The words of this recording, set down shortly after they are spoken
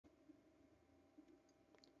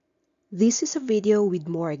This is a video with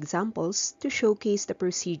more examples to showcase the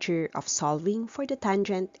procedure of solving for the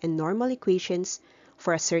tangent and normal equations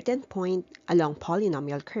for a certain point along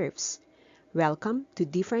polynomial curves. Welcome to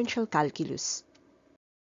Differential Calculus.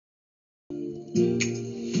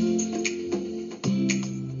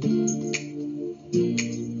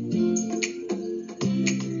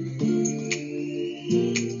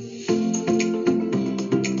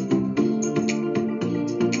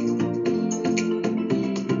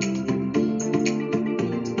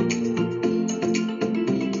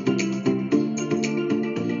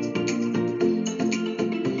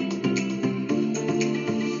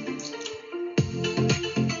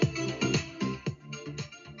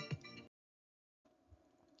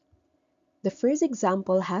 The first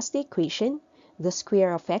example has the equation the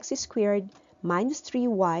square of x squared minus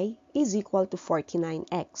 3y is equal to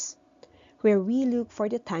 49x, where we look for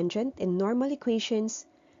the tangent and normal equations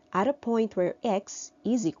at a point where x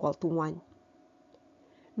is equal to 1.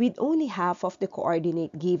 With only half of the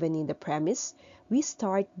coordinate given in the premise, we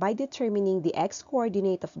start by determining the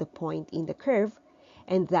x-coordinate of the point in the curve,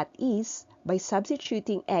 and that is by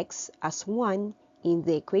substituting x as 1 in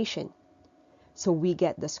the equation. So we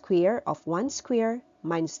get the square of 1 square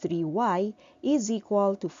minus 3y is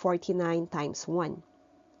equal to 49 times 1.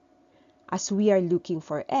 As we are looking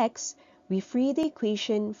for x, we free the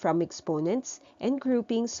equation from exponents and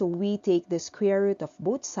groupings, so we take the square root of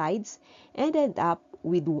both sides and end up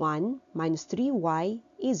with 1 minus 3y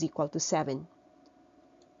is equal to 7.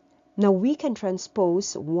 Now we can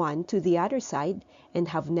transpose 1 to the other side and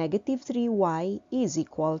have negative 3y is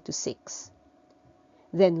equal to 6.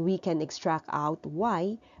 Then we can extract out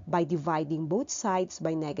y by dividing both sides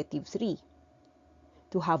by negative 3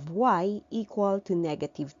 to have y equal to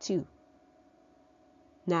negative 2.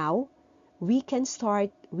 Now, we can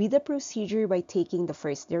start with the procedure by taking the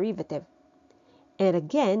first derivative. And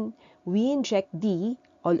again, we inject d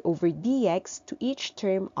all over dx to each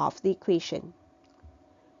term of the equation.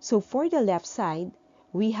 So for the left side,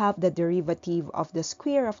 we have the derivative of the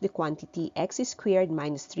square of the quantity x squared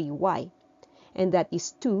minus 3y. And that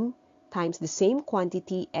is 2 times the same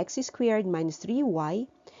quantity x squared minus 3y,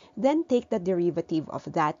 then take the derivative of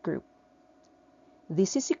that group.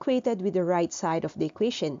 This is equated with the right side of the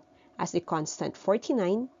equation as the constant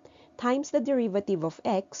 49 times the derivative of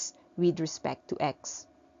x with respect to x.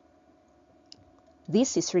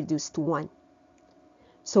 This is reduced to 1.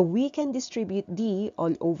 So we can distribute d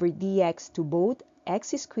all over dx to both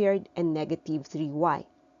x squared and negative 3y.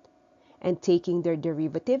 And taking their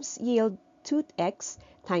derivatives yield 2x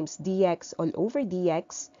times dx all over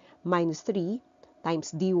dx minus 3 times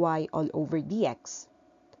dy all over dx.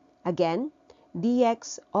 Again,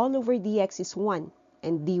 dx all over dx is 1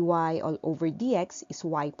 and dy all over dx is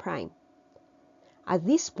y prime. At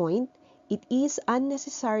this point, it is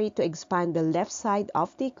unnecessary to expand the left side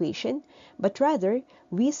of the equation, but rather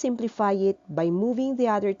we simplify it by moving the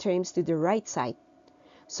other terms to the right side.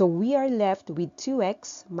 So we are left with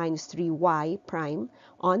 2x minus 3y prime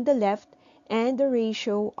on the left and the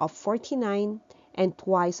ratio of 49 and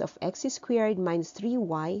twice of x squared minus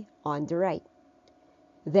 3y on the right.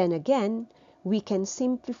 Then again, we can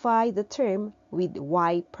simplify the term with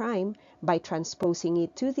y prime by transposing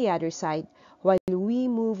it to the other side while we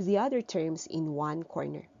move the other terms in one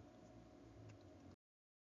corner.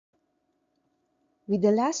 With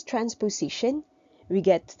the last transposition, we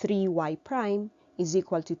get 3y prime is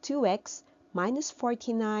equal to 2x minus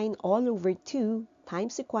 49 all over 2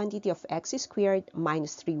 times the quantity of x squared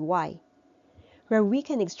minus 3y, where we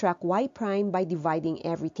can extract y prime by dividing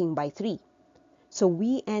everything by 3. So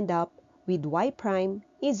we end up with y prime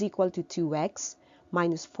is equal to 2x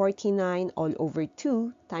minus 49 all over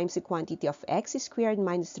 2 times the quantity of x squared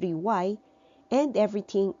minus 3y, and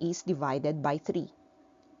everything is divided by 3.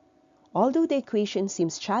 Although the equation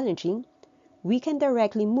seems challenging, we can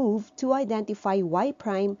directly move to identify y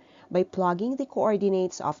prime by plugging the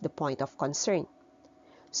coordinates of the point of concern.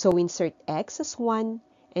 So insert x as 1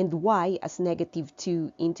 and y as negative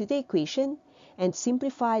 2 into the equation and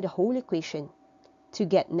simplify the whole equation to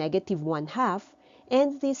get negative 1/2,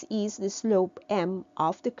 and this is the slope m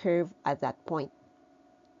of the curve at that point.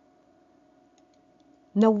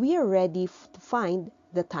 Now we are ready to find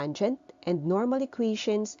the tangent and normal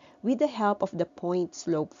equations with the help of the point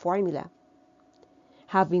slope formula.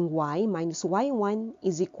 Having y minus y1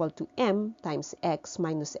 is equal to m times x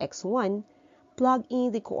minus x1, plug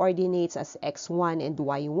in the coordinates as x1 and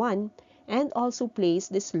y1, and also place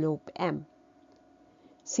the slope m.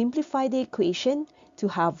 Simplify the equation to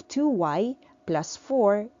have 2y plus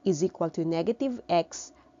 4 is equal to negative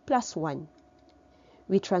x plus 1.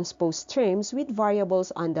 We transpose terms with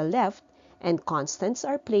variables on the left and constants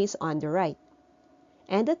are placed on the right.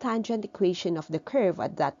 And the tangent equation of the curve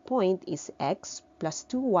at that point is x plus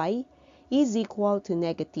 2y is equal to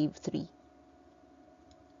negative 3.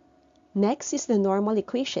 Next is the normal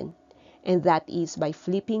equation, and that is by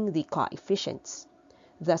flipping the coefficients,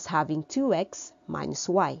 thus having 2x minus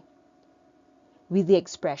y. With the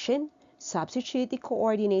expression, substitute the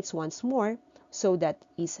coordinates once more, so that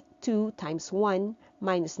is 2 times 1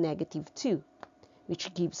 minus negative 2,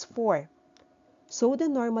 which gives 4. So the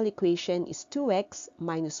normal equation is 2x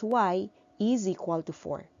minus y is equal to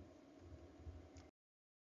 4.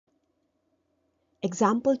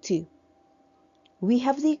 Example 2. We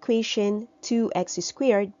have the equation 2x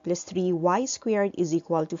squared plus 3y squared is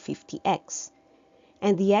equal to 50x,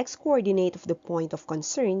 and the x-coordinate of the point of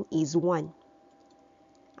concern is 1.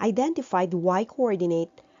 Identify the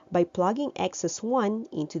y-coordinate by plugging x as 1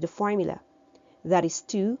 into the formula. That is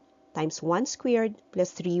 2 times 1 squared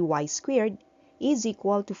plus 3y squared is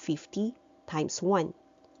equal to 50 times 1.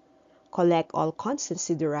 Collect all constants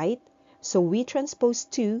to the right, so we transpose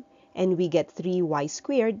 2 and we get 3y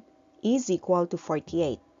squared is equal to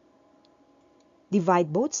 48.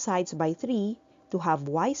 Divide both sides by 3 to have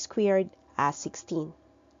y squared as 16.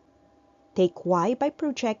 Take y by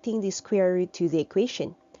projecting the square root to the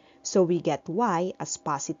equation, so we get y as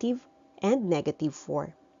positive and negative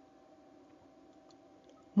 4.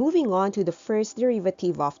 Moving on to the first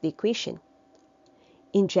derivative of the equation.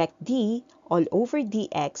 Inject d all over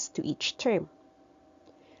dx to each term.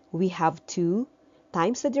 We have 2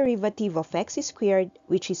 times the derivative of x squared,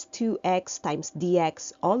 which is 2x times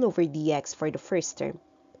dx all over dx for the first term.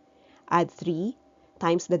 Add 3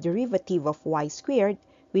 times the derivative of y squared,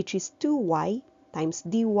 which is 2y times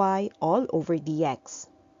dy all over dx.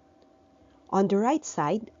 On the right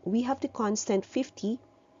side, we have the constant 50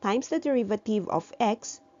 times the derivative of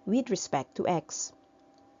x with respect to x.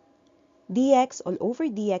 Dx all over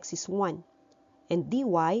dx is 1, and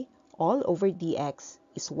dy all over dx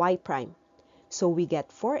is y prime. So we get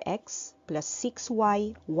 4x plus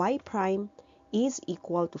 6y y prime is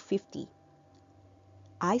equal to 50.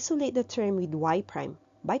 Isolate the term with y prime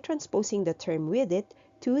by transposing the term with it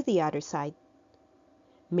to the other side,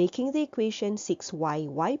 making the equation 6y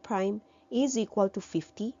y prime is equal to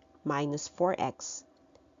 50 minus 4x.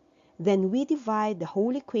 Then we divide the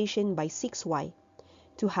whole equation by 6y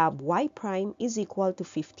to have y prime is equal to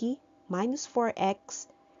 50 minus 4x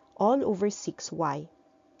all over 6y.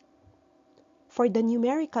 For the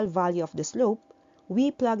numerical value of the slope, we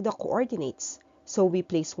plug the coordinates, so we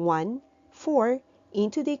place 1, 4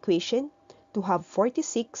 into the equation to have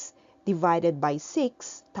 46 divided by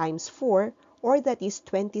 6 times 4, or that is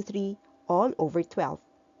 23 all over 12.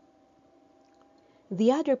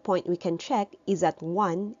 The other point we can check is at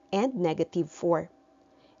 1 and negative 4,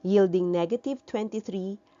 yielding negative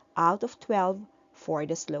 23 out of 12 for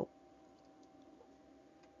the slope.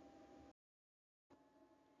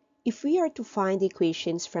 If we are to find the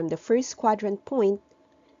equations from the first quadrant point,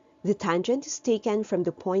 the tangent is taken from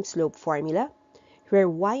the point slope formula, where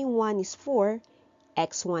y1 is 4,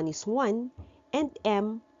 x1 is 1, and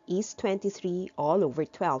m is 23 all over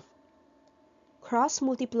 12.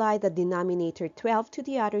 Cross-multiply the denominator 12 to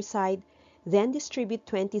the other side, then distribute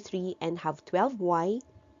 23 and have 12y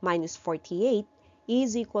minus 48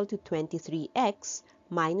 is equal to 23x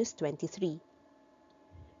minus 23.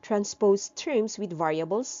 Transpose terms with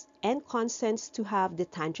variables and constants to have the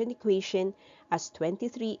tangent equation as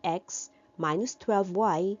 23x minus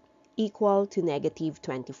 12y equal to negative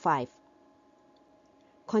 25.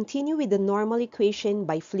 Continue with the normal equation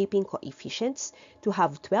by flipping coefficients to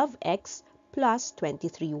have 12x plus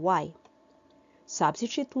 23y.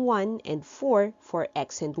 Substitute 1 and 4 for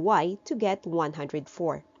x and y to get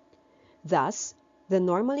 104. Thus, the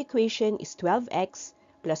normal equation is 12x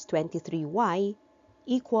plus 23y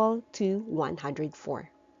equal to 104.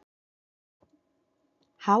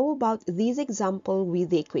 How about this example with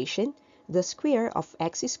the equation the square of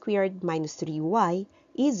x squared minus 3y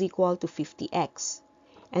is equal to 50x,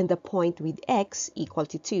 and the point with x equal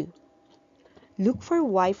to 2. Look for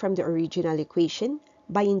y from the original equation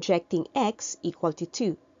by injecting x equal to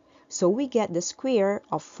 2, so we get the square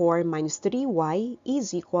of 4 minus 3y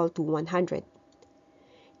is equal to 100.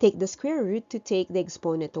 Take the square root to take the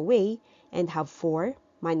exponent away and have 4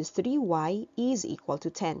 minus 3y is equal to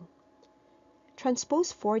 10.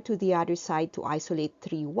 Transpose 4 to the other side to isolate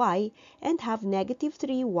 3y and have negative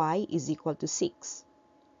 3y is equal to 6.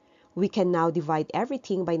 We can now divide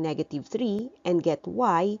everything by negative 3 and get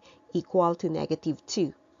y equal to negative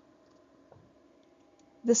 2.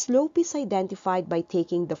 The slope is identified by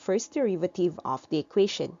taking the first derivative of the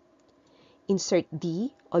equation. Insert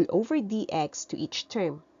d all over dx to each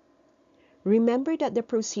term. Remember that the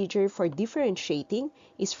procedure for differentiating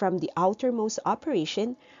is from the outermost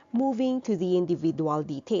operation moving to the individual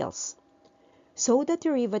details. So the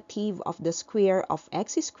derivative of the square of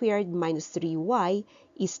x squared minus 3y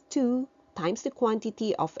is 2 times the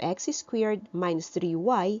quantity of x squared minus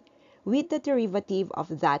 3y with the derivative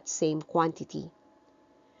of that same quantity.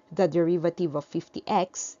 The derivative of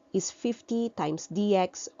 50x is 50 times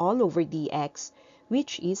dx all over dx,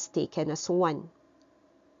 which is taken as 1.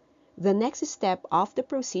 The next step of the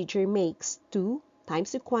procedure makes 2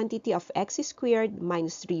 times the quantity of x squared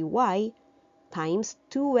minus 3y times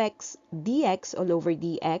 2x dx all over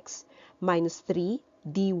dx minus 3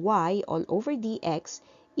 dy all over dx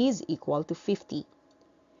is equal to 50.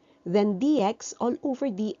 Then dx all over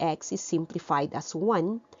dx is simplified as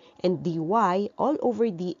 1, and dy all over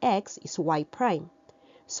dx is y prime.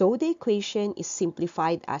 So the equation is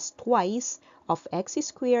simplified as twice of x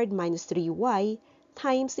squared minus 3y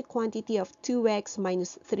times the quantity of 2x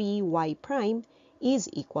minus 3y prime is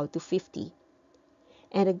equal to 50.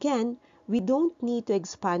 And again, we don't need to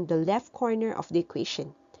expand the left corner of the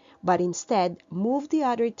equation, but instead move the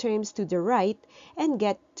other terms to the right and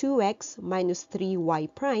get 2x minus 3y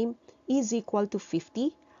prime is equal to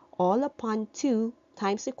 50 all upon 2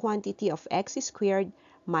 times the quantity of x squared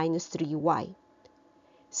minus 3y.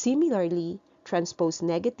 Similarly, transpose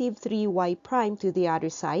negative 3y prime to the other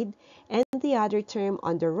side, and the other term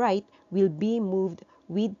on the right will be moved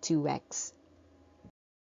with 2x.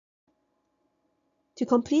 To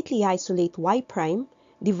completely isolate y prime,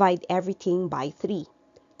 divide everything by 3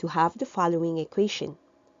 to have the following equation.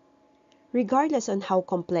 Regardless on how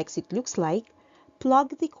complex it looks like,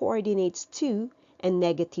 plug the coordinates 2 and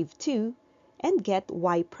negative 2 and get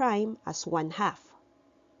y prime as 1/2.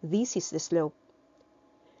 This is the slope.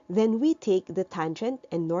 Then we take the tangent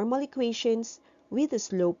and normal equations with the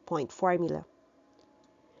slope point formula.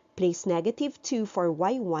 Place negative 2 for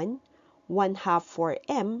y1, 1/2 for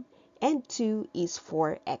m, and 2 is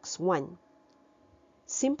for x1.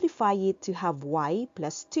 Simplify it to have y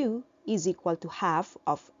plus 2 is equal to half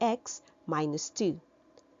of x minus 2.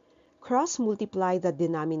 Cross multiply the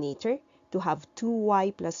denominator to have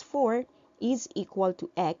 2y plus 4 is equal to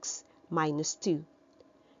x minus 2.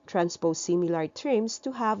 Transpose similar terms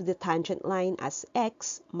to have the tangent line as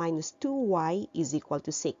x minus 2y is equal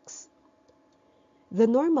to 6. The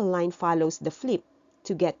normal line follows the flip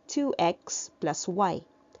to get 2x plus y,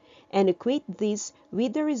 and equate this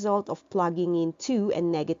with the result of plugging in 2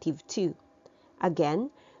 and negative 2. Again,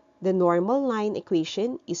 the normal line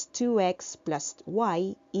equation is 2x plus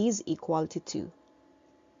y is equal to 2.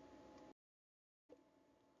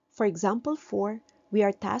 For example 4, we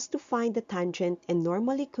are tasked to find the tangent and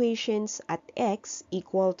normal equations at x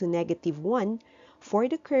equal to negative 1 for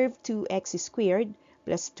the curve 2x squared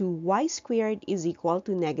plus 2y squared is equal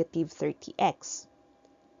to negative 30x.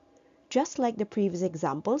 Just like the previous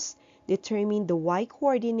examples, determine the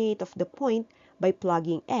y-coordinate of the point by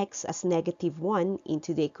plugging x as negative 1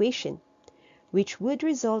 into the equation, which would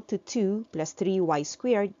result to 2 plus 3y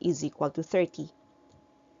squared is equal to 30.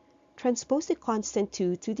 Transpose the constant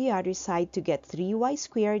 2 to the other side to get 3y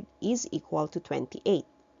squared is equal to 28.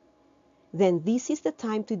 Then this is the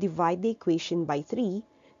time to divide the equation by 3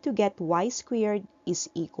 to get y squared is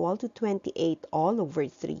equal to 28 all over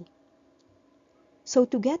 3. So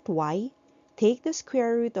to get y, take the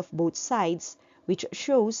square root of both sides, which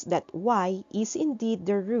shows that y is indeed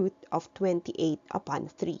the root of 28 upon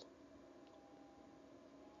 3.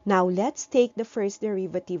 Now let's take the first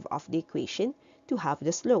derivative of the equation to have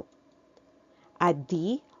the slope. Add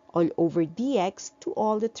d all over dx to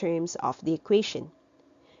all the terms of the equation.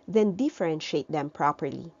 Then differentiate them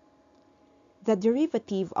properly. The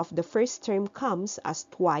derivative of the first term comes as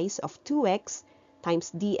twice of 2x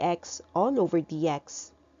times dx all over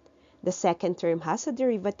dx. The second term has a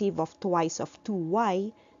derivative of twice of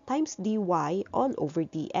 2y times dy all over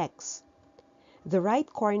dx. The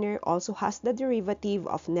right corner also has the derivative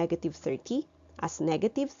of negative 30 as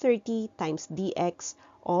negative 30 times dx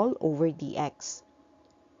all over dx.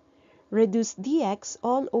 Reduce dx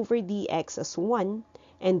all over dx as 1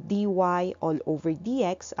 and dy all over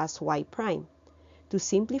dx as y prime to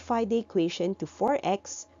simplify the equation to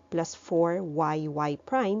 4x plus 4y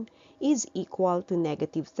prime is equal to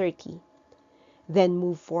negative 30. Then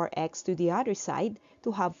move 4x to the other side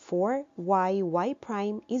to have 4y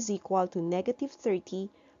prime is equal to negative 30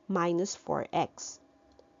 minus 4x.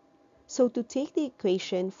 So to take the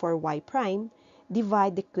equation for y prime,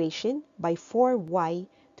 divide the equation by 4y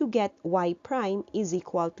to get y prime is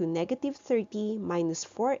equal to negative 30 minus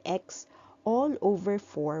 4x all over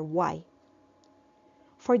 4y.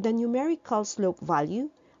 For the numerical slope value,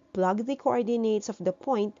 Plug the coordinates of the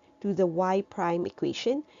point to the y prime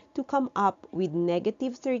equation to come up with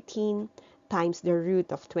negative 13 times the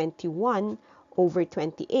root of 21 over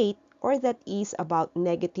 28, or that is about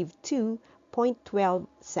negative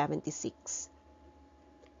 2.1276.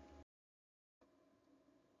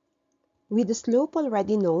 With the slope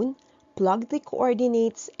already known, plug the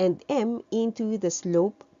coordinates and m into the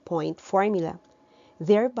slope point formula,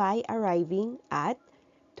 thereby arriving at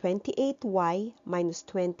 28y minus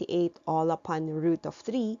 28 all upon root of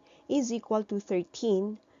 3 is equal to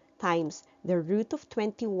 13 times the root of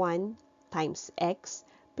 21 times x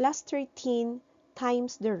plus 13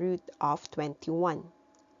 times the root of 21.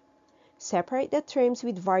 Separate the terms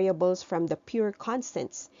with variables from the pure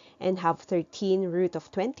constants and have 13 root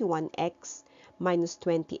of 21x minus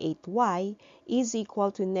 28y is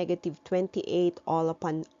equal to negative 28 all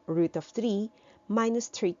upon root of 3 minus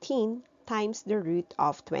 13 times the root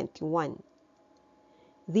of 21.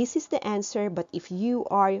 This is the answer, but if you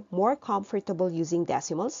are more comfortable using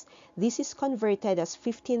decimals, this is converted as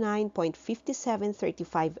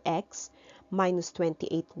 59.5735x minus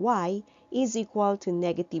 28y is equal to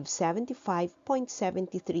negative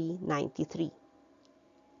 75.7393.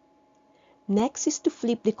 Next is to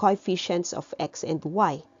flip the coefficients of x and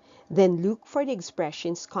y, then look for the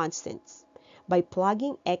expression's constants by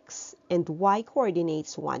plugging x and y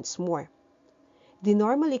coordinates once more. The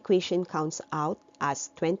normal equation comes out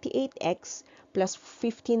as 28x plus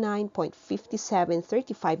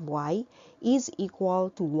 59.5735y is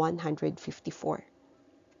equal to 154.